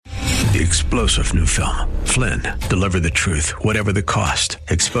The explosive new film, Flynn, deliver the truth, whatever the cost,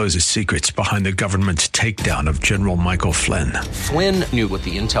 exposes secrets behind the government's takedown of General Michael Flynn. Flynn knew what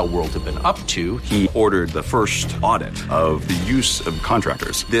the intel world had been up to. He ordered the first audit of the use of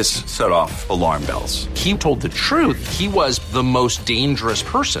contractors. This set off alarm bells. He told the truth. He was the most dangerous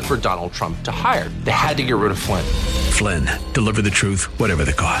person for Donald Trump to hire. They had to get rid of Flynn. Flynn, deliver the truth, whatever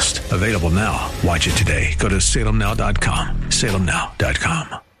the cost. Available now. Watch it today. Go to salemnow.com.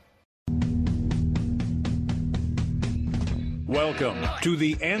 salemnow.com. Welcome to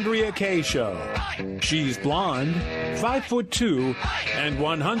the Andrea Kaye Show. She's blonde, 5'2", and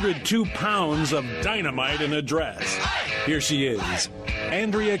 102 pounds of dynamite in a dress. Here she is,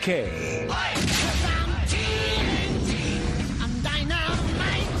 Andrea Kaye.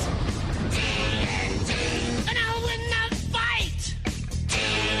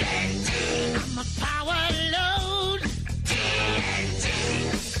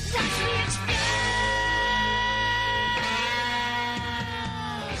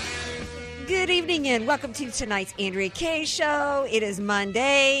 Good evening and welcome to tonight's Andrea Kaye Show. It is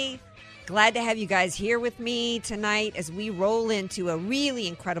Monday. Glad to have you guys here with me tonight as we roll into a really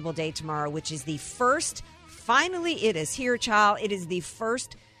incredible day tomorrow, which is the first, finally it is here, child. It is the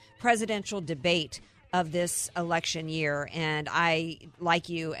first presidential debate of this election year. And I, like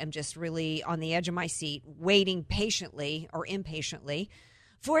you, am just really on the edge of my seat, waiting patiently or impatiently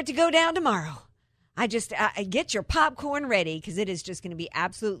for it to go down tomorrow. I get your popcorn ready because it is just going to be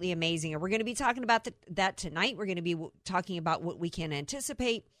absolutely amazing. And we're going to be talking about that tonight. We're going to be talking about what we can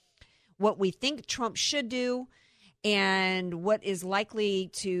anticipate, what we think Trump should do, and what is likely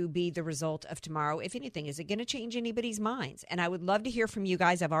to be the result of tomorrow. If anything, is it going to change anybody's minds? And I would love to hear from you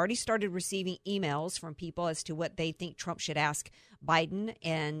guys. I've already started receiving emails from people as to what they think Trump should ask Biden.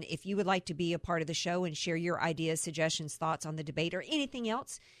 And if you would like to be a part of the show and share your ideas, suggestions, thoughts on the debate or anything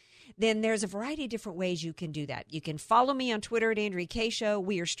else, then there's a variety of different ways you can do that. You can follow me on Twitter at Andrea Kaye Show.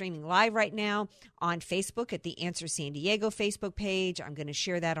 We are streaming live right now on Facebook at the Answer San Diego Facebook page. I'm going to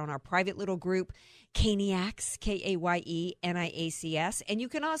share that on our private little group, Kayeniacs, Kayeniacs. And you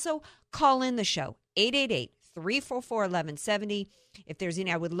can also call in the show, 888-344-1170. If there's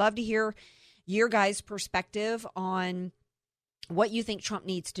any, I would love to hear your guys' perspective on what you think Trump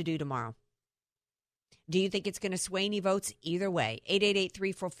needs to do tomorrow. Do you think it's going to sway any votes? Either way,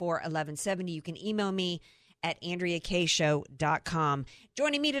 888-344-1170. You can email me at AndreaKayeShow.com.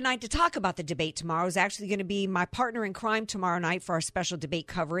 Joining me tonight to talk about the debate tomorrow is actually going to be my partner in crime tomorrow night for our special debate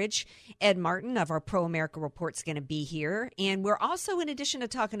coverage. Ed Martin of our Pro America Report is going to be here. And we're also, in addition to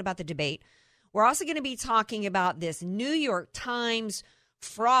talking about the debate, we're also going to be talking about this New York Times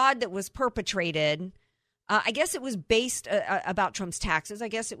fraud that was perpetrated. I guess it was based about Trump's taxes. I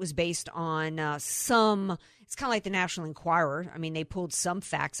guess it was based on it's kind of like the National Enquirer. I mean, they pulled some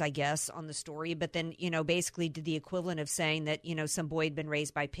facts, I guess, on the story, but then, basically did the equivalent of saying that, some boy had been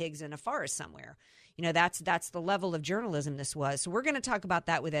raised by pigs in a forest somewhere. That's the level of journalism this was. So we're going to talk about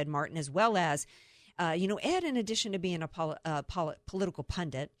that with Ed Martin, as well as, Ed, in addition to being a political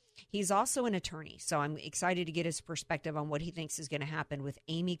pundit, he's also an attorney. So I'm excited to get his perspective on what he thinks is going to happen with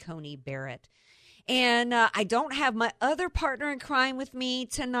Amy Coney Barrett. And I don't have my other partner in crime with me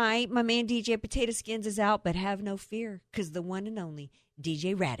tonight. My man DJ Potato Skins is out, but have no fear, because the one and only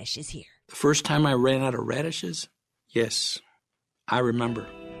DJ Radish is here. The first time I ran out of radishes, yes, I remember.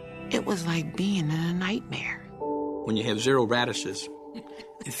 It was like being in a nightmare. When you have zero radishes,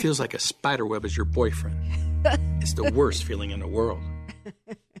 it feels like a spider web is your boyfriend. It's the worst feeling in the world.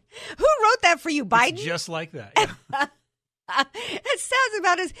 Who wrote that for you, Biden? It's just like that. Yeah. It sounds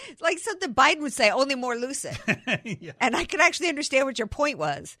about as like something Biden would say, only more lucid. Yeah. And I could actually understand what your point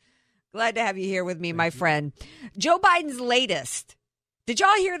was. Glad to have you here with me, my friend. Joe Biden's latest. Did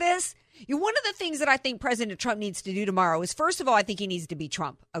y'all hear this? One of the things that I think President Trump needs to do tomorrow is, first of all, I think he needs to be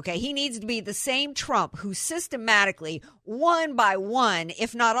Trump. Okay, he needs to be the same Trump who systematically, one by one,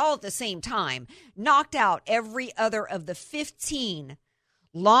 if not all at the same time, knocked out every other of the 15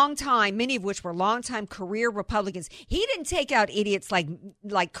 many of which were longtime career Republicans. He didn't take out idiots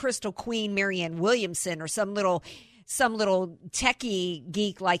like Crystal Queen Marianne Williamson or some little techie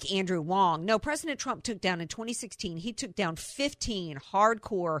geek like Andrew Wong. No, President Trump took down in 2016, he took down 15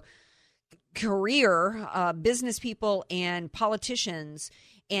 hardcore career business people and politicians,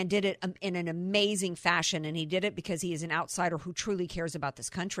 and did it in an amazing fashion. And he did it because he is an outsider who truly cares about this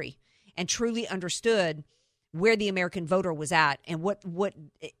country and truly understood where the American voter was at and what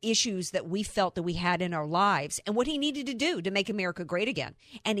issues that we felt that we had in our lives and what he needed to do to make America great again.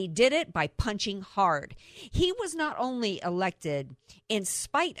 And he did it by punching hard. He was not only elected in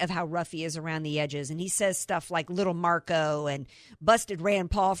spite of how rough he is around the edges, and he says stuff like Little Marco and busted Rand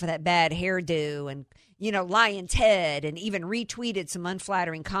Paul for that bad hairdo and, Lion Ted, and even retweeted some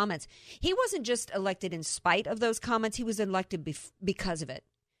unflattering comments. He wasn't just elected in spite of those comments. He was elected because of it.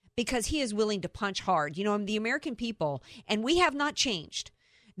 Because he is willing to punch hard. The American people, and we have not changed.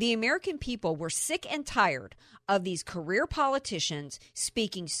 The American people were sick and tired of these career politicians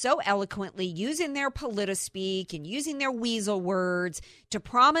speaking so eloquently, using their politispeak and using their weasel words to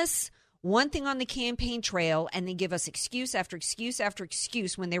promise one thing on the campaign trail and then give us excuse after excuse after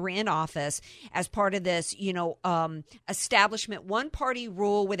excuse when they were in office as part of this, establishment one-party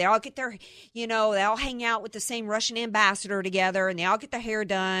rule where they all get their, they all hang out with the same Russian ambassador together and they all get their hair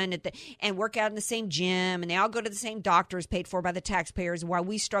done and work out in the same gym and they all go to the same doctors paid for by the taxpayers while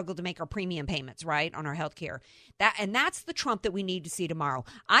we struggle to make our premium payments, right, on our health care. That's the Trump that we need to see tomorrow.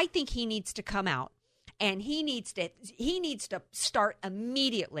 I think he needs to come out and he needs to start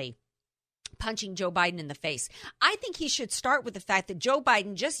immediately punching Joe Biden in the face. I think he should start with the fact that Joe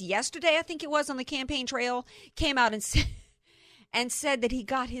Biden just yesterday, I think it was on the campaign trail, came out and said that he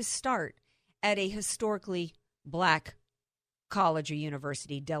got his start at a historically black college or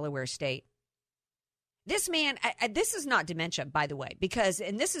university, Delaware State. This man, this is not dementia, by the way,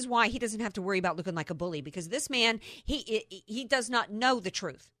 and this is why he doesn't have to worry about looking like a bully, because this man, he does not know the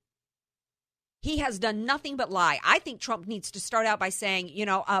truth. He has done nothing but lie. I think Trump needs to start out by saying,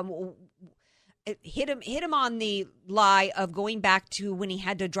 hit him on the lie of going back to when he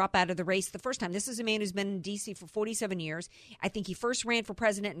had to drop out of the race the first time. This is a man who's been in D.C. for 47 years. I think he first ran for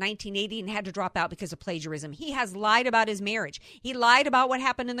president in 1980 and had to drop out because of plagiarism. He has lied about his marriage. He lied about what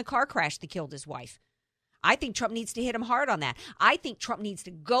happened in the car crash that killed his wife. I think Trump needs to hit him hard on that. I think Trump needs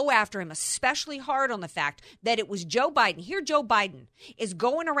to go after him especially hard on the fact that it was Joe Biden. Here Joe Biden is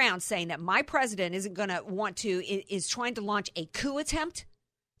going around saying that my president is trying to launch a coup attempt.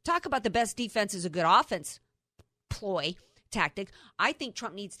 Talk about the best defense is a good offense ploy tactic. I think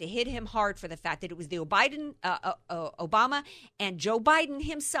Trump needs to hit him hard for the fact that it was the Obama and Joe Biden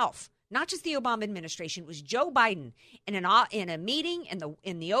himself, not just the Obama administration. It was Joe Biden in a meeting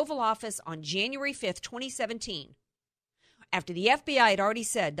in the Oval Office on January 5th, 2017, after the FBI had already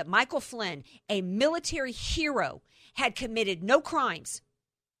said that Michael Flynn, a military hero, had committed no crimes.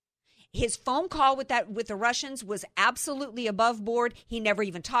 His phone call with the Russians was absolutely above board. He never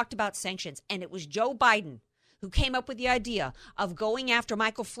even talked about sanctions. And it was Joe Biden who came up with the idea of going after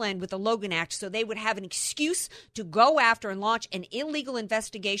Michael Flynn with the Logan Act so they would have an excuse to go after and launch an illegal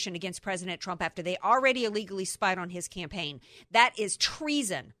investigation against President Trump after they already illegally spied on his campaign. That is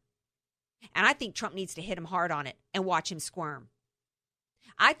treason. And I think Trump needs to hit him hard on it and watch him squirm.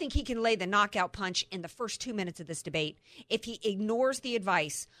 I think he can lay the knockout punch in the first 2 minutes of this debate if he ignores the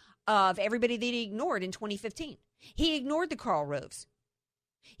advice of everybody that he ignored in 2015. He ignored the Karl Roves.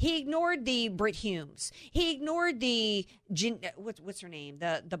 He ignored the Brit Humes. He ignored the, what's her name?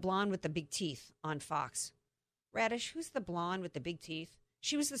 The blonde with the big teeth on Fox. Radish, who's the blonde with the big teeth?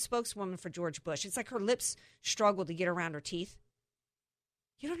 She was the spokeswoman for George Bush. It's like her lips struggle to get around her teeth.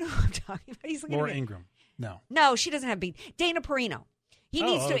 You don't know what I'm talking about. He's Laura Ingraham. No, she doesn't have big. Dana Perino. He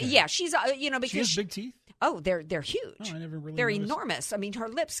needs to. Okay. Yeah, she's because she has big teeth. Oh, they're huge. Oh, I never really they're noticed. Enormous. I mean, her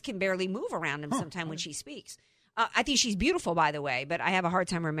lips can barely move around them sometimes when she speaks. I think she's beautiful, by the way, but I have a hard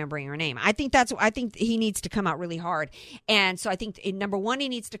time remembering her name. I think he needs to come out really hard, and so I think number one, he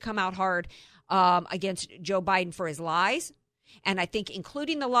needs to come out hard against Joe Biden for his lies. And I think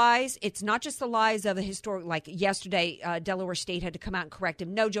including the lies, it's not just the lies of the historic, like yesterday, Delaware State had to come out and correct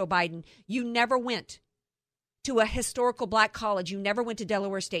him. No, Joe Biden, you never went to a historical black college. You never went to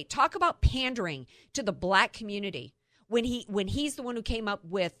Delaware State. Talk about pandering to the black community when he's the one who came up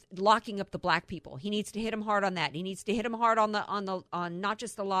with locking up the black people. He needs to hit him hard on that. He needs to hit him hard on not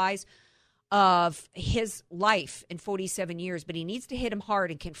just the lies of his life in 47 years, but he needs to hit him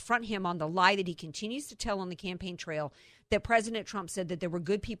hard and confront him on the lie that he continues to tell on the campaign trail, that President Trump said that there were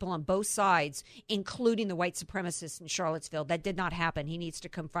good people on both sides, including the white supremacists in Charlottesville. That did not happen. He needs to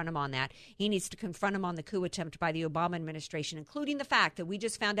confront him on that. He needs to confront him on the coup attempt by the Obama administration, including the fact that we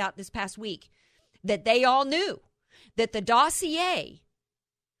just found out this past week that they all knew that the dossier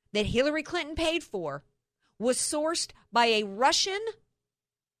that Hillary Clinton paid for was sourced by a Russian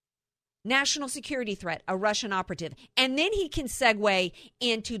national security threat, a Russian operative. And then he can segue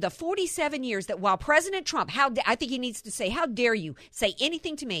into the 47 years that while President Trump, I think he needs to say, how dare you say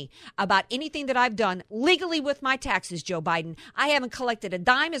anything to me about anything that I've done legally with my taxes, Joe Biden. I haven't collected a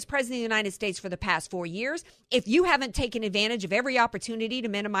dime as president of the United States for the past 4 years. If you haven't taken advantage of every opportunity to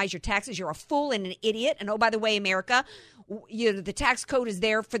minimize your taxes, you're a fool and an idiot. And oh, by the way, America, the tax code is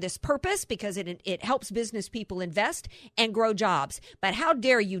there for this purpose because it helps business people invest and grow jobs. But how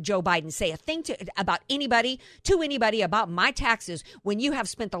dare you, Joe Biden, say a thing about anybody about my taxes when you have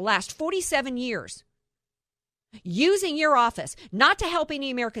spent the last 47 years using your office not to help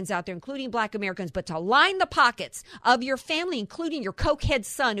any Americans out there, including black Americans, but to line the pockets of your family, including your cokehead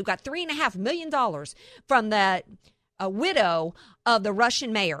son who got $3.5 million from the widow of the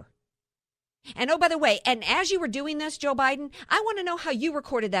Russian mayor. And oh, by the way, and as you were doing this, Joe Biden, I want to know how you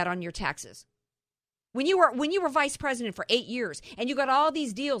recorded that on your taxes. When you were vice president for 8 years and you got all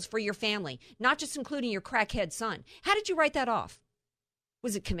these deals for your family, not just including your crackhead son, how did you write that off?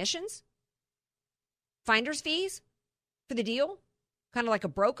 Was it commissions? Finder's fees for the deal? Kind of like a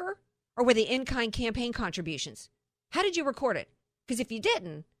broker? Or were they in-kind campaign contributions? How did you record it? Because if you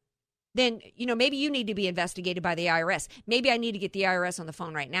didn't, then, maybe you need to be investigated by the IRS. Maybe I need to get the IRS on the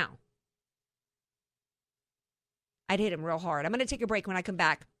phone right now. I'd hit him real hard. I'm going to take a break. When I come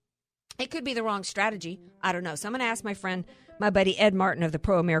back, it could be the wrong strategy. I don't know. So I'm going to ask my buddy Ed Martin of the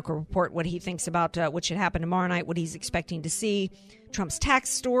Pro America Report, what he thinks about what should happen tomorrow night, what he's expecting to see, Trump's tax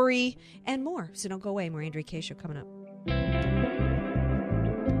story, and more. So don't go away. More Andrea Kaye Show coming up.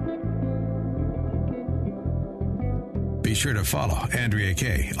 Be sure to follow Andrea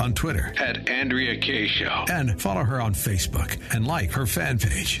Kaye on Twitter @AndreaKayeShow. and follow her on Facebook and like her fan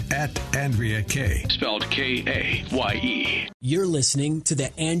page @Andrea Kaye. Spelled Kaye. You're listening to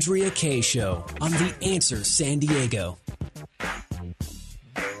The Andrea Kaye Show on The Answer San Diego.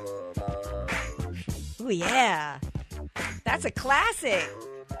 Oh, yeah. That's a classic.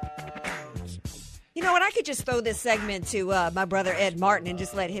 You know what? I could just throw this segment to my brother Ed Martin and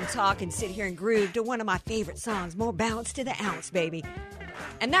just let him talk and sit here and groove to one of my favorite songs, More Bounce to the Ounce, baby.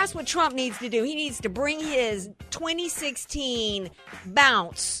 And that's what Trump needs to do. He needs to bring his 2016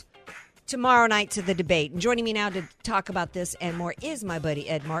 bounce tomorrow night to the debate. And joining me now to talk about this and more is my buddy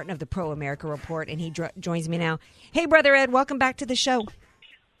Ed Martin of the Pro America Report, and he joins me now. Hey, brother Ed, welcome back to the show.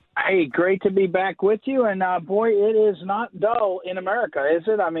 Hey, great to be back with you. And, boy, it is not dull in America, is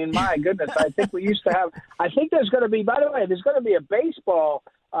it? I mean, my goodness, I think we used to have – I think there's going to be – by the way, there's going to be a baseball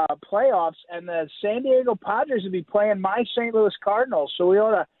playoffs, and the San Diego Padres will be playing my St. Louis Cardinals. So we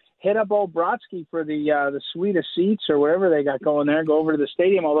ought to hit up old Brodsky for the suite seats or whatever they got going there and go over to the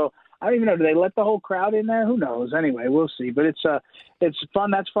stadium, although I don't even know. Do they let the whole crowd in there? Who knows? Anyway, we'll see. But it's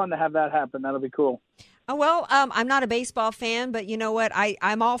fun. That's fun to have that happen. That'll be cool. Oh, well, I'm not a baseball fan, but you know what?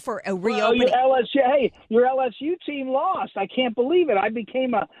 I'm all for a reopening. Your LSU team lost. I can't believe it. I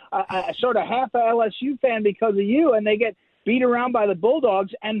became a sort of half a LSU fan because of you, and they get beat around by the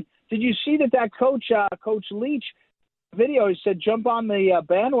Bulldogs. And did you see that coach, Coach Leach, video? He said, "Jump on the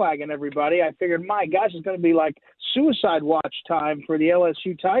bandwagon, everybody." I figured, my gosh, it's going to be like suicide watch time for the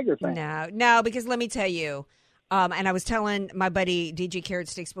LSU Tiger fans. No, because let me tell you, and I was telling my buddy DJ Carrot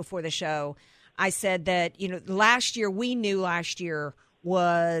Sticks before the show, I said that, last year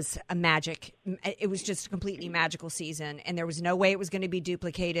was a magic. It was just a completely magical season, and there was no way it was going to be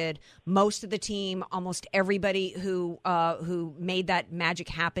duplicated. Most of the team, almost everybody who made that magic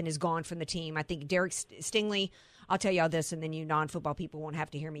happen is gone from the team. I think Derek Stingley, I'll tell you all this, and then you non-football people won't have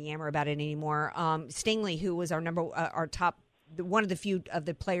to hear me yammer about it anymore. Stingley, who was our top, one of the few of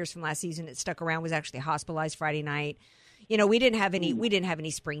the players from last season that stuck around, was actually hospitalized Friday night. We didn't have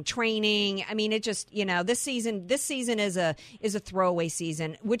any spring training. I mean, it just, this season is a throwaway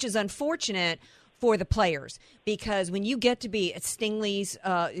season, which is unfortunate for the players, because when you get to be at Stingley's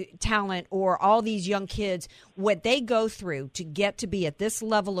talent, or all these young kids, what they go through to get to be at this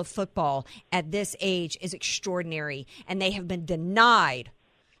level of football at this age is extraordinary, and they have been denied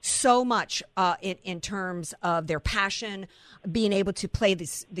so much in terms of their passion, being able to play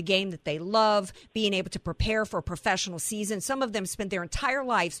the game that they love, being able to prepare for a professional season. Some of them spent their entire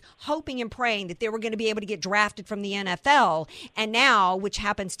lives hoping and praying that they were going to be able to get drafted from the NFL. And now, which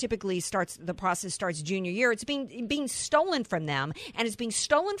happens typically, the process starts junior year, it's being stolen from them. And it's being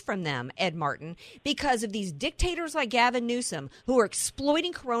stolen from them, Ed Martin, because of these dictators like Gavin Newsom, who are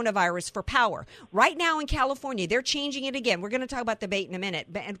exploiting coronavirus for power. Right now in California, they're changing it again. We're going to talk about the debate in a minute.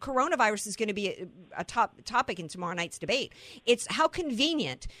 And coronavirus is going to be a top topic in tomorrow night's debate. It's how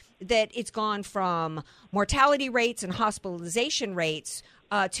convenient that it's gone from mortality rates and hospitalization rates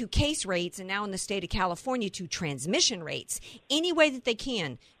to case rates, and now in the state of California to transmission rates, any way that they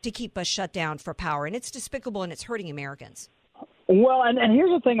can to keep us shut down for power. And it's despicable, and it's hurting Americans. Well, and here's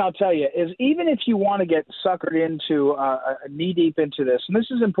the thing I'll tell you, is even if you want to get suckered into knee-deep into this, and this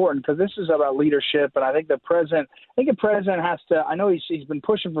is important because this is about leadership, and I think the president has to – I know he's been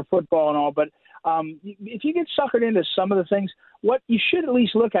pushing for football and all, but if you get suckered into some of the things, what you should at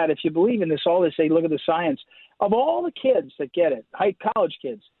least look at, if you believe in this, all they say, look at the science. Of all the kids that get it, college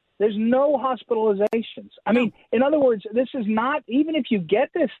kids, there's no hospitalizations. I mean, in other words, this is not, even if you get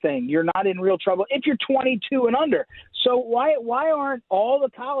this thing, you're not in real trouble if you're 22 and under. So why aren't all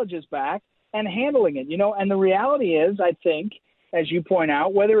the colleges back and handling it? And the reality is, I think, as you point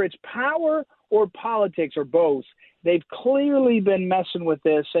out, whether it's power or politics or both, they've clearly been messing with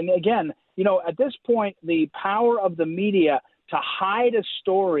this. And again, at this point, the power of the media to hide a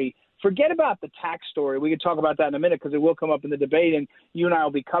story. Forget about the tax story. We can talk about that in a minute because it will come up in the debate, and you and I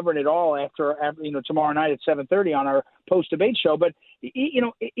will be covering it all after tomorrow night at 7:30 on our post-debate show. But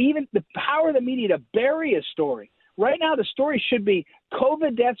even the power of the media to bury a story. Right now, the story should be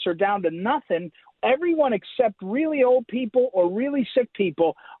COVID deaths are down to nothing. Everyone except really old people or really sick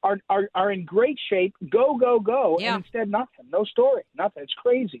people are in great shape. Go, go, go. Yeah. And instead, nothing. No story. Nothing. It's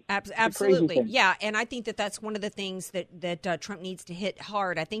crazy. Absolutely. It's Yeah. And I think that's one of the things that Trump needs to hit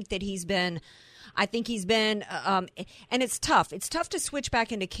hard. I think he's been, and it's tough. It's tough to switch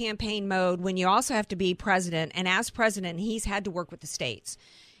back into campaign mode when you also have to be president. And as president, he's had to work with the states.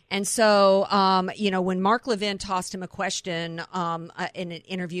 And so, when Mark Levin tossed him a question in an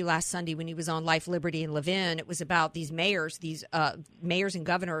interview last Sunday when he was on Life, Liberty, and Levin, it was about these mayors and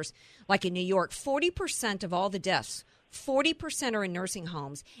governors, like in New York. 40% of all the deaths, 40% are in nursing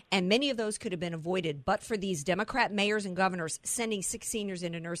homes, and many of those could have been avoided but for these Democrat mayors and governors sending sick seniors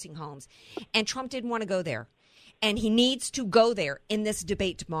into nursing homes. And Trump didn't want to go there. And he needs to go there in this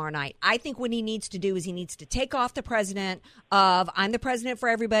debate tomorrow night. I think what he needs to do is he needs to take off the president of I'm the president for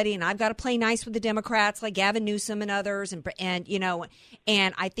everybody and I've got to play nice with the Democrats like Gavin Newsom and others. And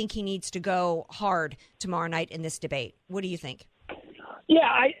I think he needs to go hard tomorrow night in this debate. What do you think? Yeah,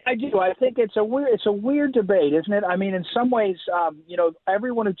 I do. I think it's a weird debate, isn't it? I mean, in some ways,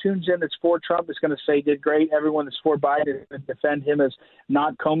 everyone who tunes in that's for Trump is going to say did great. Everyone that's for Biden is going to defend him as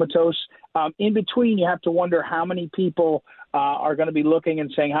not comatose. In between, you have to wonder how many people are going to be looking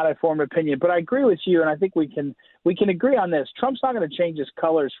and saying, how do I form an opinion? But I agree with you, and I think we can agree on this. Trump's not going to change his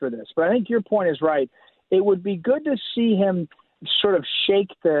colors for this. But I think your point is right. It would be good to see him sort of shake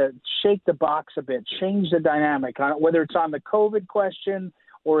the box a bit, change the dynamic, whether it's on the COVID question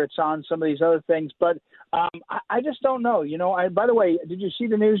or it's on some of these other things. But I just don't know. By the way, did you see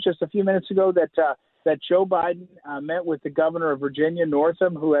the news just a few minutes ago that Joe Biden met with the governor of Virginia,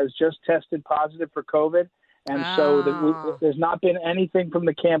 Northam, who has just tested positive for COVID? And so there's not been anything from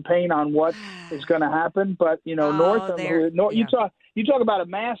the campaign on what is going to happen. But, Northam, you talk about a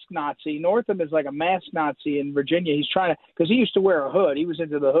mask Nazi. Northam is like a mask Nazi in Virginia. He's trying to – because he used to wear a hood. He was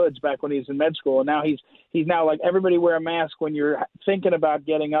into the hoods back when he was in med school. And now he's now like everybody wear a mask when you're thinking about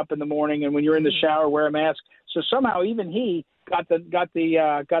getting up in the morning and when you're in the shower, wear a mask. So somehow even he got the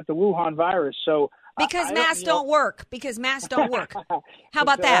Wuhan virus. So – because masks don't work. How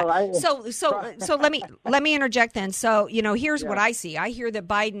about that? Right. So let me interject then. So here's what I see. I hear that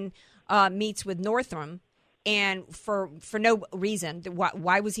Biden meets with Northam, and for no reason.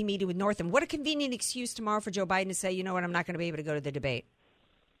 Why was he meeting with Northam? What a convenient excuse tomorrow for Joe Biden to say, you know what, I'm not going to be able to go to the debate.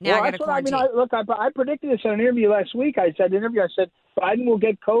 Now I got to quarantine. I predicted this in an interview last week. I said Biden will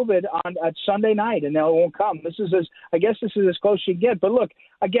get COVID at Sunday night, and it won't come. This is as close as you get. But look,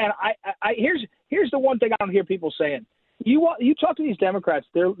 again, here's the one thing I don't hear people saying. You talk to these Democrats,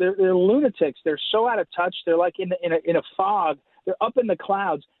 they're lunatics. They're so out of touch. They're like in a fog. They're up in the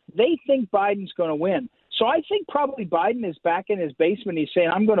clouds. They think Biden's going to win. So I think probably Biden is back in his basement. He's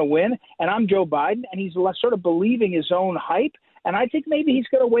saying, I'm going to win, and I'm Joe Biden, and he's sort of believing his own hype. And I think maybe he's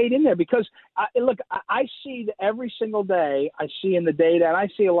going to wade in there because, I see every single day, I see in the data, and I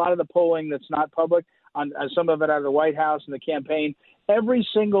see a lot of the polling that's not public, on some of it out of the White House and the campaign. Every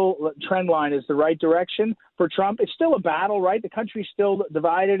single trend line is the right direction for Trump. It's still a battle, right? The country's still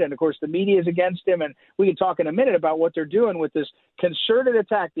divided, and, of course, the media is against him. And we can talk in a minute about what they're doing with this concerted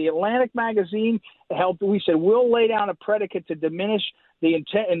attack. The Atlantic magazine helped. We said, we'll lay down a predicate to diminish the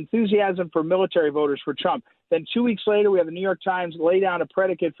enthusiasm for military voters for Trump. Then 2 weeks later, we have the New York Times lay down a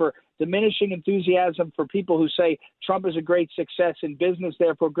predicate for diminishing enthusiasm for people who say Trump is a great success in business,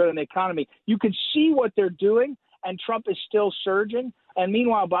 therefore good in the economy. You can see what they're doing, and Trump is still surging. And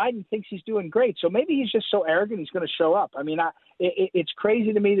meanwhile, Biden thinks he's doing great. So maybe he's just so arrogant he's going to show up. I mean, it's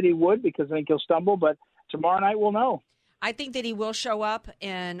crazy to me that he would because I think he'll stumble. But tomorrow night we'll know. I think that he will show up,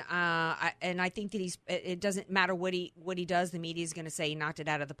 and I think that it doesn't matter what he does. The media is going to say he knocked it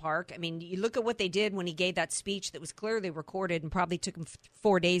out of the park. I mean, you look at what they did when he gave that speech that was clearly recorded and probably took him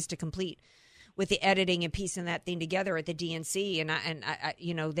 4 days to complete, with the editing and piecing that thing together at the DNC,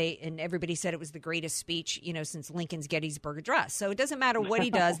 and everybody said it was the greatest speech since Lincoln's Gettysburg Address. So it doesn't matter what he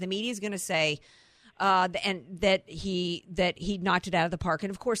does. The media is going to say and that he knocked it out of the park, and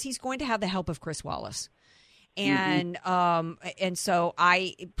of course he's going to have the help of Chris Wallace. And and so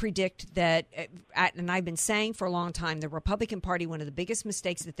I predict that, and I've been saying for a long time, the Republican Party, one of the biggest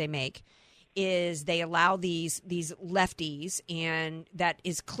mistakes that they make is they allow these lefties, and that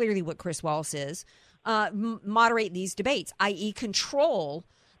is clearly what Chris Wallace is, moderate these debates, i.e. control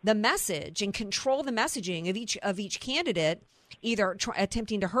the message and control the messaging of each candidate, either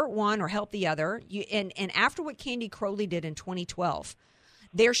attempting to hurt one or help the other. And after what Candy Crowley did in 2012,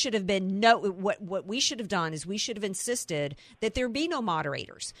 there should have been what we should have done is we should have insisted that there be no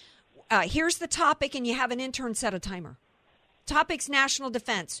moderators. Here's the topic, and you have an intern set a timer. Topic's national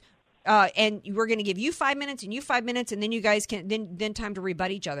defense. And we're going to give you 5 minutes and you 5 minutes, and then you guys can then time to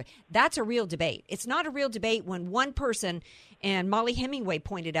rebut each other. That's a real debate. It's not a real debate when one person, and Molly Hemingway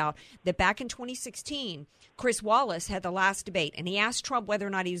pointed out that back in 2016, Chris Wallace had the last debate, and he asked Trump whether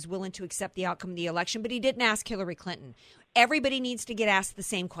or not he was willing to accept the outcome of the election, but he didn't ask Hillary Clinton. Everybody needs to get asked the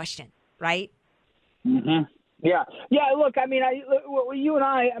same question, right? Mm-hmm. Yeah. Look, I mean, you and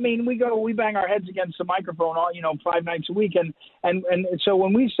I mean, we bang our heads against the microphone all 5 nights a week, and so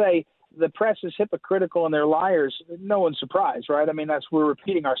when we say the press is hypocritical and they're liars, no one's surprised, right? I mean, we're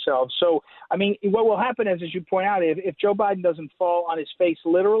repeating ourselves. So, I mean, what will happen is, as you point out, if Joe Biden doesn't fall on his face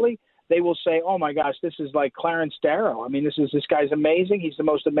literally, they will say, "Oh my gosh, this is like Clarence Darrow. I mean, this guy's amazing. He's the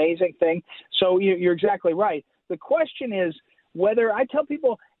most amazing thing." So you're exactly right. The question is whether, I tell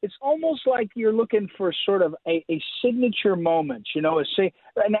people, it's almost like you're looking for sort of a signature moment, and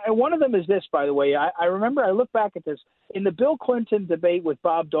one of them is this, by the way. I remember, I look back at this in the Bill Clinton debate with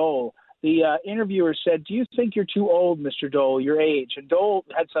Bob Dole. The interviewer said, "Do you think you're too old, Mr. Dole, your age?" And Dole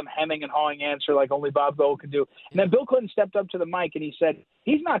had some hemming and hawing answer like only Bob Dole could do. And then Bill Clinton stepped up to the mic and he said,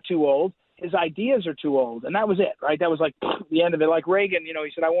 "He's not too old. His ideas are too old." And that was it, right? That was like the end of it. Like Reagan, he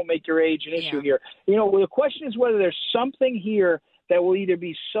said, "I won't make your age an issue here." The question is whether there's something here that will either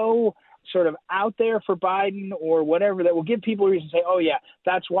be so sort of out there for Biden or whatever that will give people a reason to say, "Oh, yeah,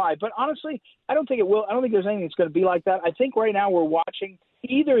 that's why." But honestly, I don't think it will. I don't think there's anything that's going to be like that. I think right now we're watching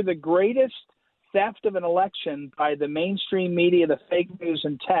either the greatest theft of an election by the mainstream media, the fake news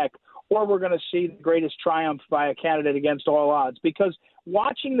and tech, or we're going to see the greatest triumph by a candidate against all odds. Because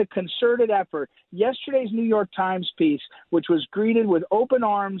watching the concerted effort, yesterday's New York Times piece, which was greeted with open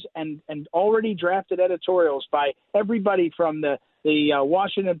arms and already drafted editorials by everybody from the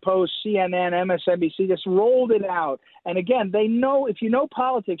Washington Post, CNN, MSNBC, just rolled it out. And again, they know, if you know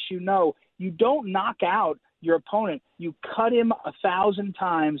politics, you don't knock out your opponent. You cut him 1,000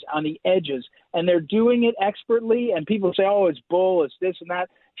 times on the edges, and they're doing it expertly. And people say, "Oh, it's bull, it's this and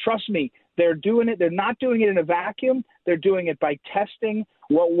that." Trust me, they're doing it. They're not doing it in a vacuum. They're doing it by testing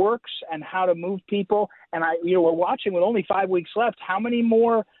what works and how to move people. And we're watching with only 5 weeks left. How many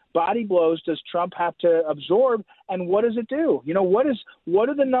more body blows does Trump have to absorb, and what does it do? What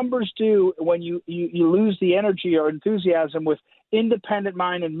do the numbers do when you lose the energy or enthusiasm with independent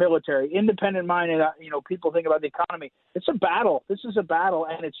mind and military, independent mind and people think about the economy? It's a battle. This is a battle,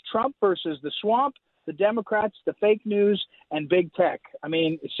 and it's Trump versus the swamp, the Democrats, the fake news, and big tech. I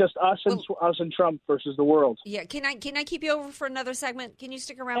mean, it's just us and Trump versus the world. Yeah. Can I keep you over for another segment? Can you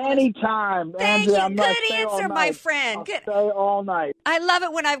stick around? Anytime. Thank you. Good answer, my friend. I'll stay all night. I love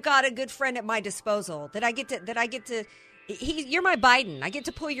it when I've got a good friend at my disposal that I get to. You're my Biden. I get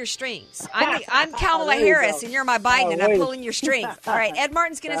to pull your strings. I'm Kamala Harris, and you're my Biden, and I'm pulling your strings. All right, Ed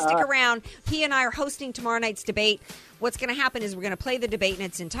Martin's going to stick around. He and I are hosting tomorrow night's debate. What's going to happen is we're going to play the debate in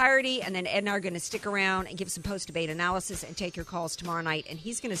its entirety, and then Ed and I are going to stick around and give some post-debate analysis and take your calls tomorrow night, and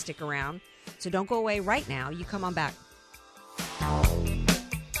he's going to stick around. So don't go away right now. You come on back.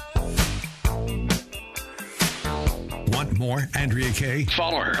 Want more Andrea Kaye?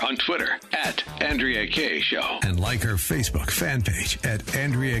 Follow her on Twitter at Andrea Kaye Show. And like her Facebook fan page at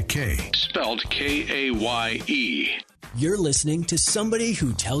Andrea Kaye. Spelled Kaye. You're listening to somebody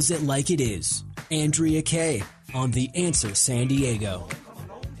who tells it like it is. Andrea Kaye on The Answer San Diego.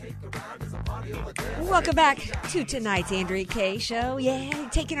 Welcome back to tonight's Andrea Kaye Show. Yeah,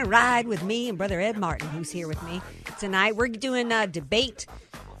 taking a ride with me and Brother Ed Martin, who's here with me tonight. We're doing a debate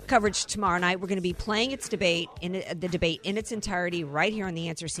coverage tomorrow night. We're going to be playing the debate in its entirety right here on The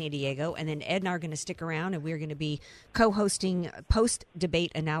Answer San Diego. And then Ed and I are going to stick around, and we're going to be co-hosting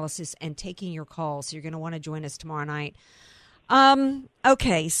post-debate analysis and taking your calls. So you're going to want to join us tomorrow night.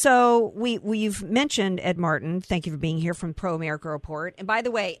 Okay, so we've mentioned Ed Martin. Thank you for being here from Pro America Report. And by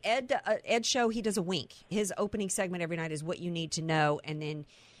the way, Ed's show, he does a wink. His opening segment every night is What You Need to Know. And then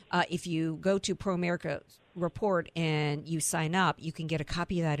if you go to Pro America Report and you sign up, you can get a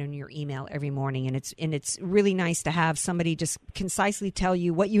copy of that in your email every morning. And it's really nice to have somebody just concisely tell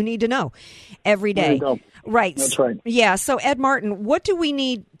you what you need to know every day. There you go. Right. That's right. Yeah. So Ed Martin, what do we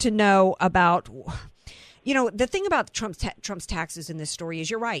need to know about? You know, the thing about Trump's taxes in this story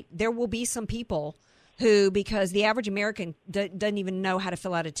is you're right. There will be some people who, because the average American doesn't even know how to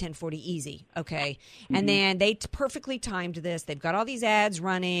fill out a 1040 easy, okay? Mm-hmm. And then they perfectly timed this. They've got all these ads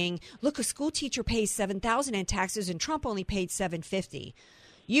running. Look, a school teacher pays $7,000 in taxes, and Trump only paid $750.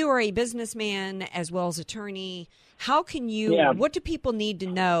 You are a businessman as well as attorney. How can you? Yeah. What do people need to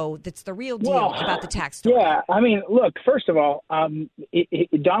know that's the real deal about the tax story? Yeah, I mean, look. First of all,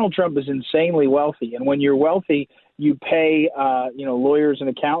 Donald Trump is insanely wealthy, and when you're wealthy, you pay lawyers and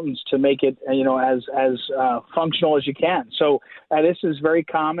accountants to make it as functional as you can. So this is very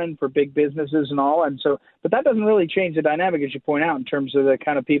common for big businesses and all, and so but that doesn't really change the dynamic, as you point out, in terms of the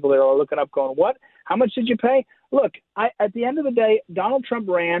kind of people that are looking up, going, "What? How much did you pay?" Look, at the end of the day, Donald Trump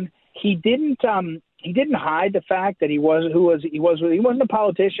ran. He didn't hide the fact that he wasn't a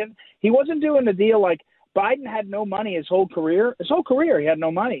politician. He wasn't doing the deal like Biden had no money his whole career. His whole career, he had no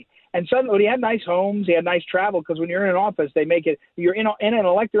money. And suddenly he had nice homes, he had nice travel, because when you're in an office, you're in an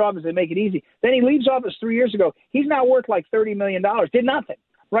elected office, they make it easy. Then he leaves office 3 years ago. He's now worth like $30 million. Did nothing.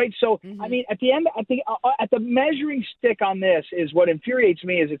 Right. So, I mean, at the end, at the measuring stick on this is what infuriates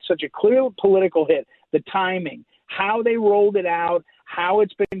me is it's such a clear political hit, the timing, how they rolled it out, how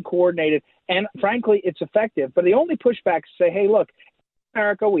it's been coordinated. And frankly, it's effective. But the only pushbacks say, hey, look, in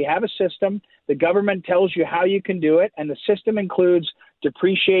America, we have a system. The government tells you how you can do it. And the system includes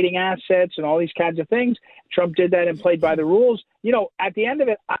depreciating assets and all these kinds of things. Trump did that and played by the rules. You know, at the end of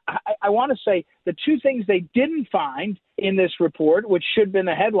it, I want to say the two things they didn't find in this report, which should have been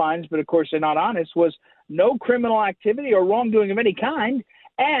the headlines, but of course they're not honest, was no criminal activity or wrongdoing of any kind.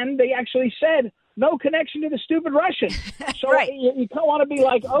 And they actually said no connection to the stupid Russians. So right. You don't want to be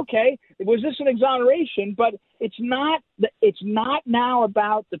like, okay, was this an exoneration? But it's not now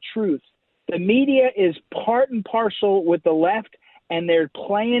about the truth. The media is part and parcel with the left, and they're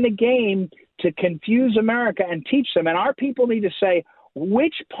playing a game to confuse America and teach them. And our people need to say,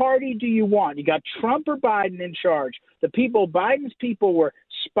 which party do you want? You got Trump or Biden in charge. Biden's people were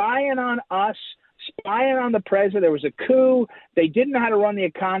spying on us, spying on the president. There was a coup. They didn't know how to run the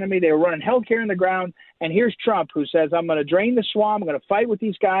economy. They were running healthcare in the ground. And here's Trump, who says, I'm going to drain the swamp. I'm going to fight with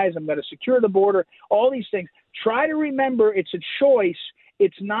these guys. I'm going to secure the border, all these things. Try to remember it's a choice.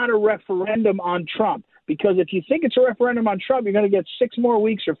 It's not a referendum on Trump. Because if you think it's a referendum on Trump, you're going to get 6 more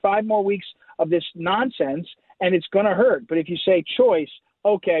weeks or 5 more weeks of this nonsense, and it's going to hurt. But if you say choice,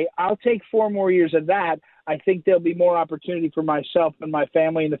 okay, I'll take 4 more years of that. I think there'll be more opportunity for myself and my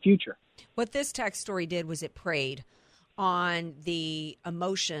family in the future. What this tax story did was it preyed on the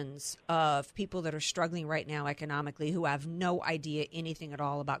emotions of people that are struggling right now economically, who have no idea anything at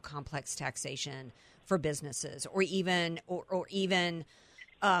all about complex taxation for businesses, or even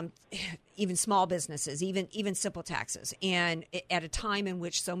small businesses, even simple taxes, and at a time in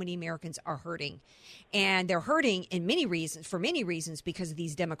which so many Americans are hurting. And they're hurting for many reasons because of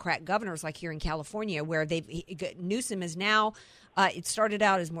these Democrat governors, like here in California, where Newsom is now, it started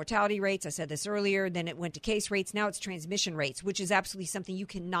out as mortality rates. I said this earlier. Then it went to case rates. Now it's transmission rates, which is absolutely something you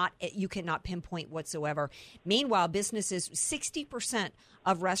cannot pinpoint whatsoever. Meanwhile, businesses, 60%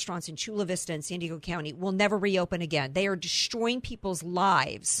 of restaurants in Chula Vista and San Diego County will never reopen again. They are destroying people's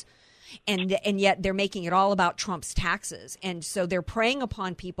lives. And yet they're making it all about Trump's taxes. And so they're preying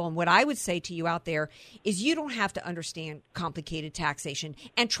upon people. And what I would say to you out there is you don't have to understand complicated taxation.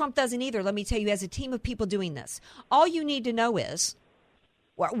 And Trump doesn't either. Let me tell you, as a team of people doing this, all you need to know is,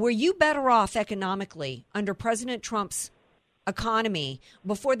 were you better off economically under President Trump's economy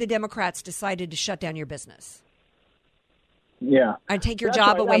before the Democrats decided to shut down your business? Yeah. And take your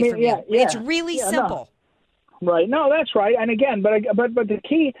job away from you. It's really simple. No. Right. No, that's right. And again, but the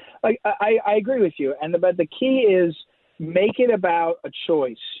key, I agree with you. But the key is make it about a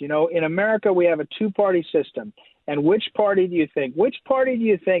choice. You know, in America, we have a 2-party system. And which party do you think? Which party do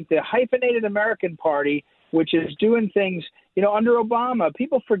you think? The hyphenated American Party, which is doing things, under Obama,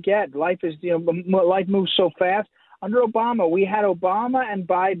 people forget life moves so fast. Under Obama, we had Obama and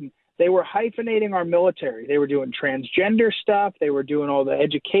Biden. They were hyphenating our military. They were doing transgender stuff. They were doing all the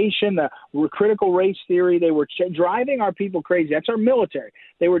education, the critical race theory. They were driving our people crazy. That's our military.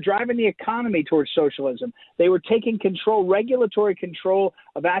 They were driving the economy towards socialism. They were taking control, regulatory control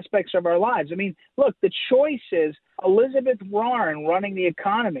of aspects of our lives. I mean, look, the choice is Elizabeth Warren running the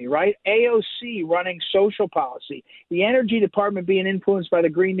economy, right? AOC running social policy, the Energy Department being influenced by the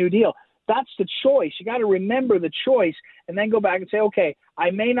Green New Deal. That's the choice. You got to remember the choice and then go back and say, okay, I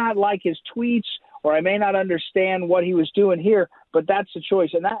may not like his tweets or I may not understand what he was doing here, but that's the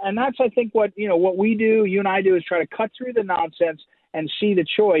choice. And that's, I think, what we do, you and I do, is try to cut through the nonsense and see the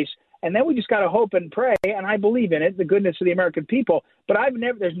choice. And then we just got to hope and pray, and I believe in it, the goodness of the American people. But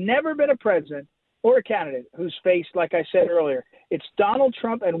there's never been a president or a candidate who's faced, like I said earlier, it's Donald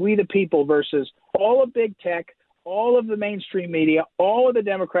Trump and we the people versus all of big tech, all of the mainstream media, all of the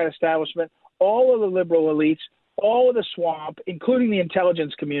Democrat establishment, all of the liberal elites, all of the swamp, including the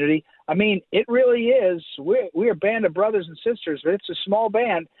intelligence community. I mean, it really is. We're a band of brothers and sisters, but it's a small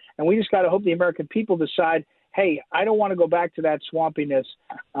band, and we just got to hope the American people decide, hey, I don't want to go back to that swampiness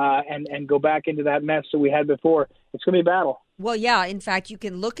and go back into that mess that we had before. It's going to be a battle. Well, yeah. In fact, you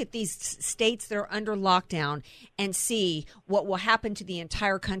can look at these states that are under lockdown and see what will happen to the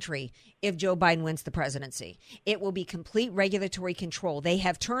entire country if Joe Biden wins the presidency. It will be complete regulatory control. They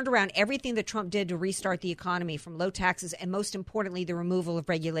have turned around everything that Trump did to restart the economy, from low taxes and, most importantly, the removal of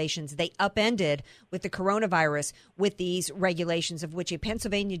regulations. They upended with the coronavirus with these regulations, of which a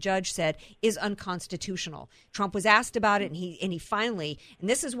Pennsylvania judge said is unconstitutional. Trump was asked about it, and he finally, and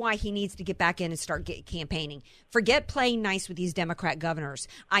this is why he needs to get back in and start campaigning. Forget playing nice with these Democrat governors.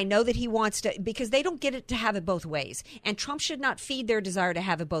 I know that he wants to, because they don't get it to have it both ways. And Trump should not feed their desire to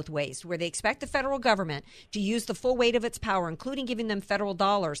have it both ways, where they expect the federal government to use the full weight of its power, including giving them federal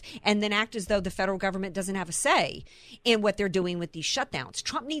dollars, and then act as though the federal government doesn't have a say in what they're doing with these shutdowns.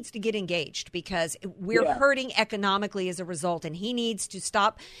 Trump needs to get engaged because we're hurting economically as a result, and he needs to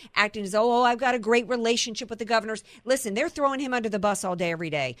stop acting as though, I've got a great relationship with the governors. Listen, they're throwing him under the bus all day, every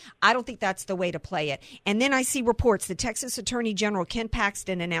day. I don't think that's the way to play it. And then I see reports the Texas Attorney General Ken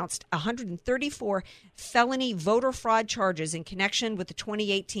Paxton announced 134 felony voter fraud charges in connection with the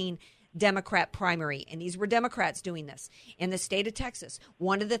 2018 Democrat primary. And these were Democrats doing this in the state of Texas.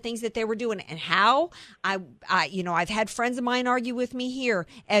 One of the things that they were doing, and how I've had friends of mine argue with me here,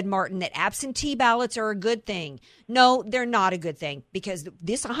 Ed Martin, that absentee ballots are a good thing. No, they're not a good thing, because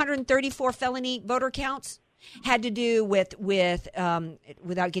this 134 felony voter counts had to do with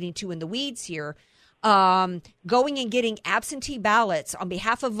without getting too in the weeds here, going and getting absentee ballots on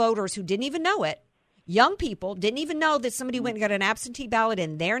behalf of voters who didn't even know it. Young people didn't even know that somebody went and got an absentee ballot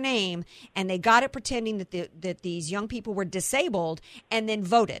in their name, and they got it pretending that these young people were disabled, and then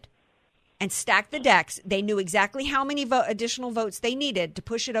voted and stacked the decks. They knew exactly how many additional votes they needed to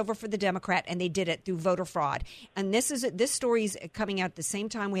push it over for the Democrat, and they did it through voter fraud. And this story is coming out at the same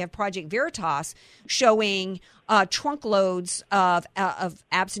time we have Project Veritas showing trunk loads of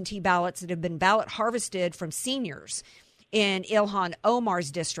absentee ballots that have been ballot harvested from seniors in Ilhan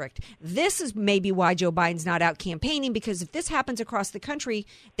Omar's district. This is maybe why Joe Biden's not out campaigning, because if this happens across the country,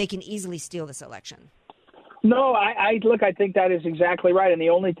 they can easily steal this election. No, I think that is exactly right. And the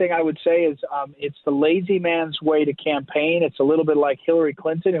only thing I would say is it's the lazy man's way to campaign. It's a little bit like Hillary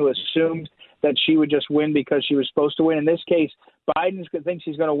Clinton, who assumed that she would just win because she was supposed to win. In this case, Biden thinks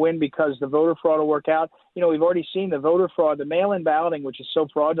he's going to win because the voter fraud will work out. We've already seen the voter fraud, the mail-in balloting, which is so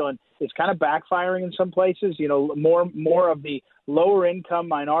fraudulent, is kind of backfiring in some places. More of the lower-income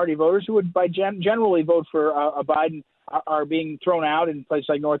minority voters who would generally vote for a Biden are being thrown out in places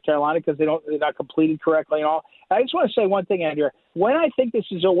like North Carolina because they're not completed correctly and all. I just want to say one thing, Andrea. When I think this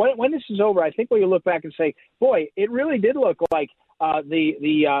is when this is over, I think when you look back and say, boy, it really did look like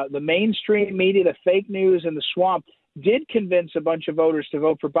the mainstream media, the fake news, and the swamp did convince a bunch of voters to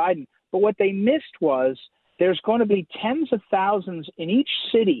vote for Biden. But what they missed was there's going to be tens of thousands in each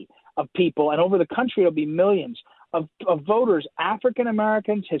city of people, and over the country it'll be millions of voters, African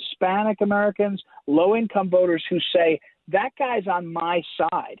Americans, Hispanic Americans, low-income voters who say, that guy's on my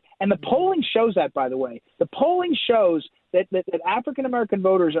side. And the polling shows that, by the way. The polling shows that African American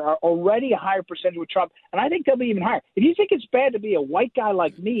voters are already a higher percentage with Trump, and I think they'll be even higher. If you think it's bad to be a white guy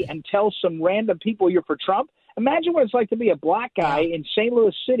like me and tell some random people you're for Trump, imagine what it's like to be a black guy in St.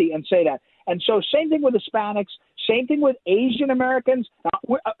 Louis City and say that. And so same thing with Hispanics, same thing with Asian Americans.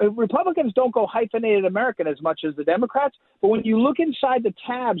 Republicans don't go hyphenated American as much as the Democrats, but when you look inside the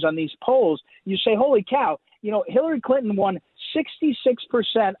tabs on these polls, you say, holy cow, Hillary Clinton won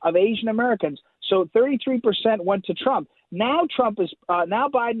 66% of Asian Americans, so 33% went to Trump. Now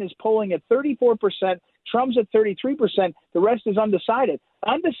Biden is polling at 34% Trump's at 33%. The rest is undecided.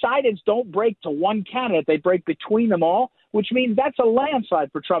 Undecideds don't break to one candidate. They break between them all, which means that's a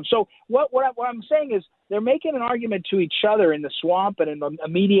landslide for Trump. So what I'm saying is they're making an argument to each other in the swamp and in the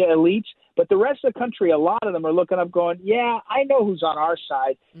media elites, but the rest of the country, a lot of them are looking up going, yeah, I know who's on our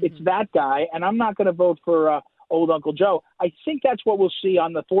side. Mm-hmm. It's that guy, and I'm not going to vote for old Uncle Joe. I think that's what we'll see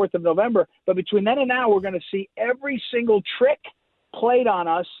on the 4th of November. But between then and now, we're going to see every single trick played on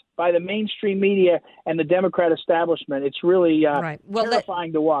us by the mainstream media and the Democrat establishment. It's really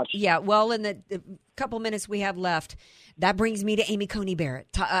terrifying to watch. Yeah, well, in the couple minutes we have left, that brings me to Amy Coney Barrett.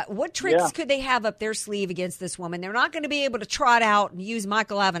 What tricks could they have up their sleeve against this woman? They're not going to be able to trot out and use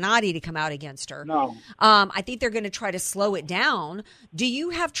Michael Avenatti to come out against her. No. I think they're going to try to slow it down. Do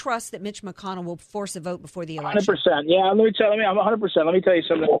you have trust that Mitch McConnell will force a vote before the election? 100%. Yeah, I'm 100%. Let me tell you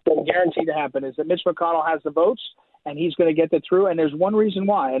something that's guaranteed to happen is that Mitch McConnell has the votes, and he's going to get that through. And there's one reason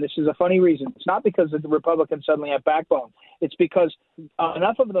why, and this is a funny reason. It's not because the Republicans suddenly have backbone. It's because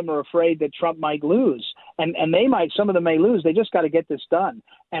enough of them are afraid that Trump might lose. And some of them may lose. They just got to get this done.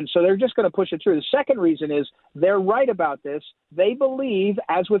 And so they're just going to push it through. The second reason is they're right about this. They believe,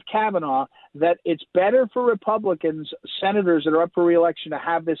 as with Kavanaugh, that it's better for Republicans, senators that are up for re-election, to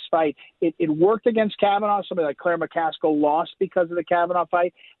have this fight. It worked against Kavanaugh. Somebody like Claire McCaskill lost because of the Kavanaugh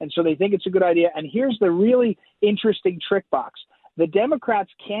fight. And so they think it's a good idea. And here's the really interesting trick box. The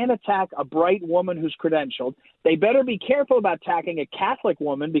Democrats can attack a bright woman who's credentialed. They better be careful about attacking a Catholic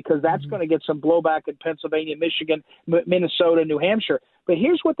woman because that's going to get some blowback in Pennsylvania, Michigan, Minnesota, New Hampshire. But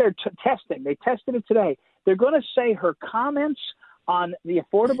here's what they're testing. They tested it today. They're going to say her comments on the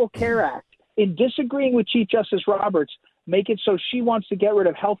Affordable Care Act, in disagreeing with Chief Justice Roberts, make it so she wants to get rid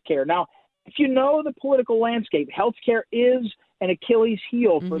of health care. Now, if you know the political landscape, health care is an Achilles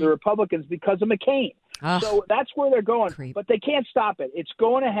heel for the Republicans because of McCain. So that's where they're going. But they can't stop it. It's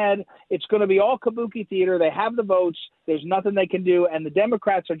going ahead. It's going to be all kabuki theater. They have the votes. There's nothing they can do. And the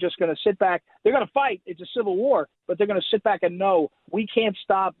Democrats are just going to sit back. They're going to fight. It's a civil war. But they're going to sit back and know we can't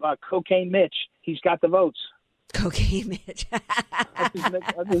stop Cocaine Mitch. He's got the votes. Cocaine Mitch.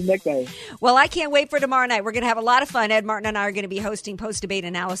 That's his nickname. Well, I can't wait for tomorrow night. We're going to have a lot of fun. Ed Martin and I are going to be hosting post-debate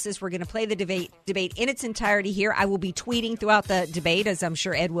analysis. We're going to play the debate in its entirety here. I will be tweeting throughout the debate, as I'm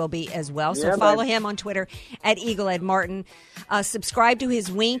sure Ed will be as well. So follow him on Twitter at Eagle Ed Martin. Subscribe to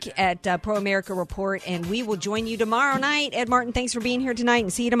his wink at Pro America Report, and we will join you tomorrow night. Ed Martin, thanks for being here tonight,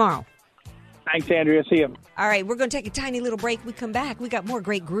 and see you tomorrow. Thanks, Andrea. See you. All right, we're going to take a tiny little break. We come back. We got more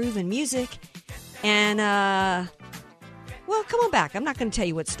great groove and music. And, well, come on back. I'm not going to tell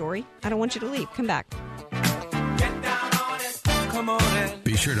you what story. I don't want you to leave. Come back.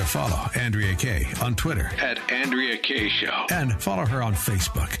 Be sure to follow Andrea Kaye on Twitter at Andrea Kaye Show. And follow her on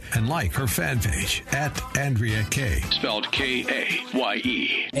Facebook and like her fan page at Andrea Kaye. Spelled Kaye.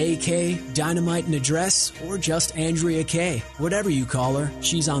 AK, Dynamite and Address, or just Andrea Kaye. Whatever you call her,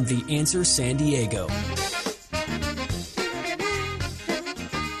 she's on The Answer San Diego.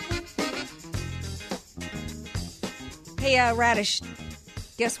 Hey, Radish,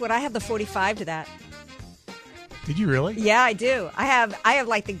 guess what? I have the 45 to that. Did you really? Yeah, I do. I have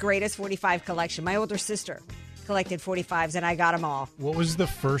like the greatest 45 collection. My older sister collected 45s, and I got them all. What was the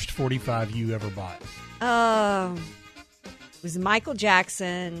first 45 you ever bought? It was Michael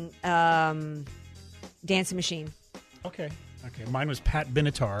Jackson, Dancing Machine. Okay. Mine was Pat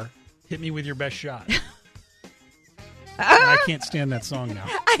Benatar, Hit Me With Your Best Shot. I can't stand that song now.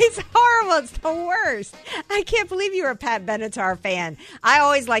 It's horrible. It's the worst. I can't believe you were a Pat Benatar fan. I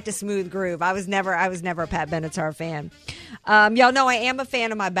always liked a smooth groove. I was never a Pat Benatar fan. Y'all know I am a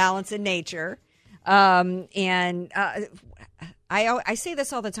fan of My Balance in Nature. And I say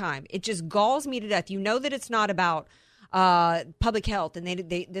this all the time. It just galls me to death. You know that it's not about public health, and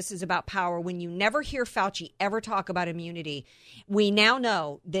this is about power. When you never hear Fauci ever talk about immunity, we now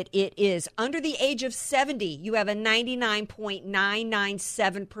know that it is under the age of 70, you have a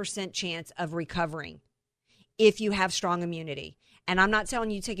 99.997% chance of recovering if you have strong immunity. And I'm not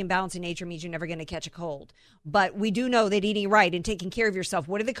telling you taking Balance in Nature means you're never going to catch a cold, but we do know that eating right and taking care of yourself.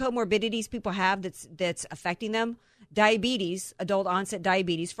 What are the comorbidities people have that's affecting them? Diabetes, adult onset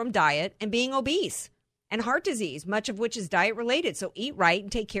diabetes from diet, and being obese. And heart disease, much of which is diet related. So eat right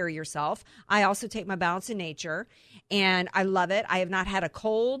and take care of yourself. I also take My Balance in Nature, and I love it. I have not had a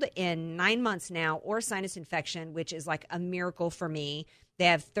cold in 9 months now, or sinus infection, which is like a miracle for me. They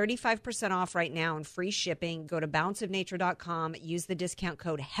have 35% off right now and free shipping. Go to balanceofnature.com, use the discount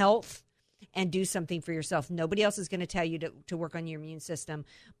code HEALTH, and do something for yourself. Nobody else is going to tell you to work on your immune system,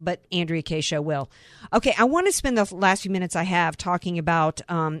 but Andrea Kaye Show will. Okay, I want to spend the last few minutes I have talking about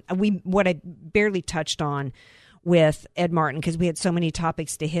what I barely touched on with Ed Martin because we had so many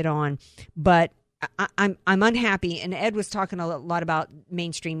topics to hit on. But I'm unhappy, and Ed was talking a lot about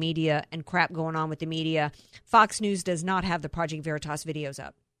mainstream media and crap going on with the media. Fox News does not have the Project Veritas videos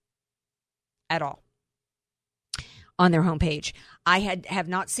up at all on their homepage. I have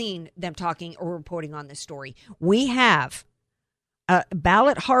not seen them talking or reporting on this story. We have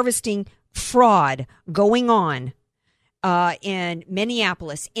ballot harvesting fraud going on in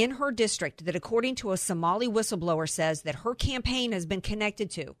Minneapolis, in her district, that according to a Somali whistleblower says that her campaign has been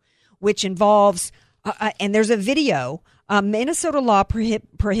connected to, which involves, and there's a video, Minnesota law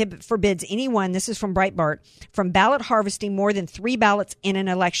forbids anyone, this is from Breitbart, from ballot harvesting more than 3 ballots in an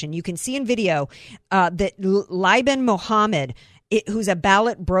election. You can see in video that Liban Mohammed, who's a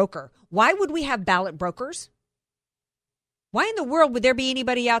ballot broker. Why would we have ballot brokers? Why in the world would there be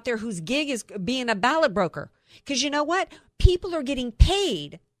anybody out there whose gig is being a ballot broker? Because you know what? People are getting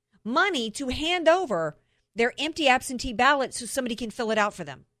paid money to hand over their empty absentee ballots so somebody can fill it out for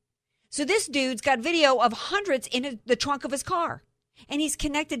them. So this dude's got video of hundreds in the trunk of his car, and he's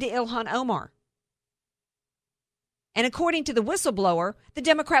connected to Ilhan Omar. And according to the whistleblower, the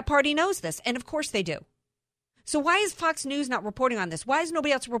Democrat Party knows this, and of course they do. So why is Fox News not reporting on this? Why is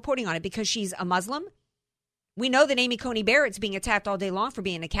nobody else reporting on it? Because she's a Muslim? We know that Amy Coney Barrett's being attacked all day long for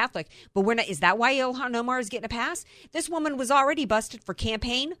being a Catholic, but is that why Ilhan Omar is getting a pass? This woman was already busted for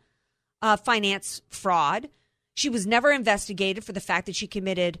campaign finance fraud. She was never investigated for the fact that she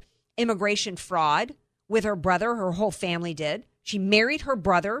committed immigration fraud with her brother. Her whole family did. She married her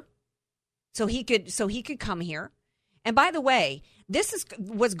brother so he could come here. And by the way, this is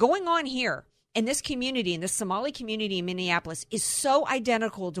what's going on here in this community, in this Somali community in Minneapolis, is so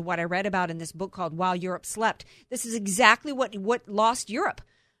identical to what I read about in this book called While Europe Slept. This is exactly what lost Europe.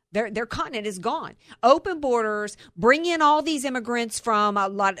 Their continent is gone. Open borders, bring in all these immigrants from a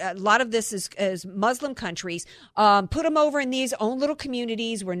lot of this is Muslim countries, put them over in these own little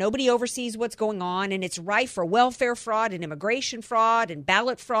communities where nobody oversees what's going on, and it's rife for welfare fraud and immigration fraud and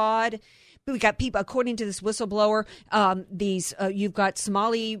ballot fraud. We got people, according to this whistleblower, you've got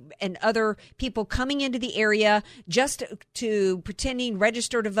Somali and other people coming into the area just to pretending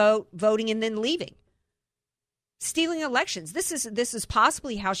register to voting and then leaving. Stealing elections. This is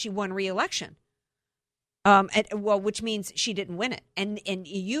possibly how she won re-election. Which means she didn't win it. And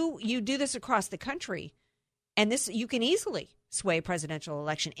you do this across the country, and this you can easily sway a presidential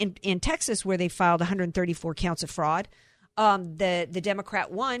election. In Texas, where they filed 134 counts of fraud, the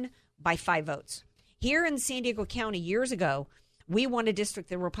Democrat won by 5 votes. Here in San Diego County years ago, we won a district.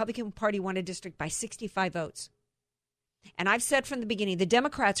 The Republican Party won a district by 65 votes. And I've said from the beginning, the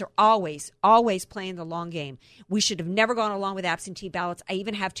Democrats are always playing the long game. We should have never gone along with absentee ballots. I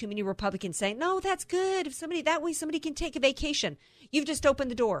even have too many Republicans saying, no, that's good. If somebody can take a vacation. You've just opened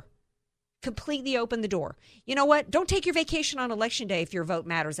the door. Completely opened the door. You know what? Don't take your vacation on Election Day if your vote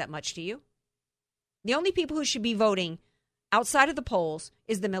matters that much to you. The only people who should be voting outside of the polls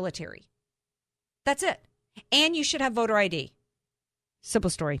is the military. That's it. And you should have voter ID. Simple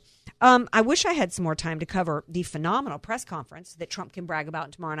story. I wish I had some more time to cover the phenomenal press conference that Trump can brag about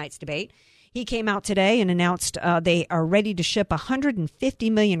in tomorrow night's debate. He came out today and announced they are ready to ship 150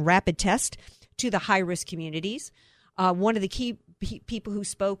 million rapid tests to the high-risk communities. One of the key people who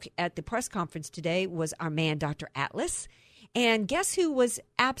spoke at the press conference today was our man, Dr. Atlas. And guess who was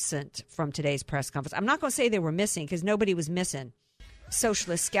absent from today's press conference? I'm not going to say they were missing because nobody was missing.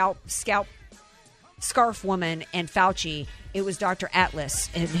 Socialist scalp scarf woman and Fauci. It was Dr. Atlas,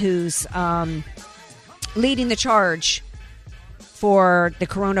 who's leading the charge for the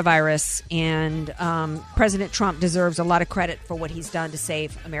coronavirus. And President Trump deserves a lot of credit for what he's done to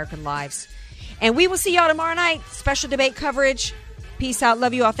save American lives. And we will see y'all tomorrow night. Special debate coverage. Peace out.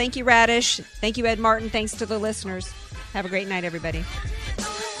 Love you all. Thank you, Radish. Thank you, Ed Martin. Thanks to the listeners. Have a great night, everybody.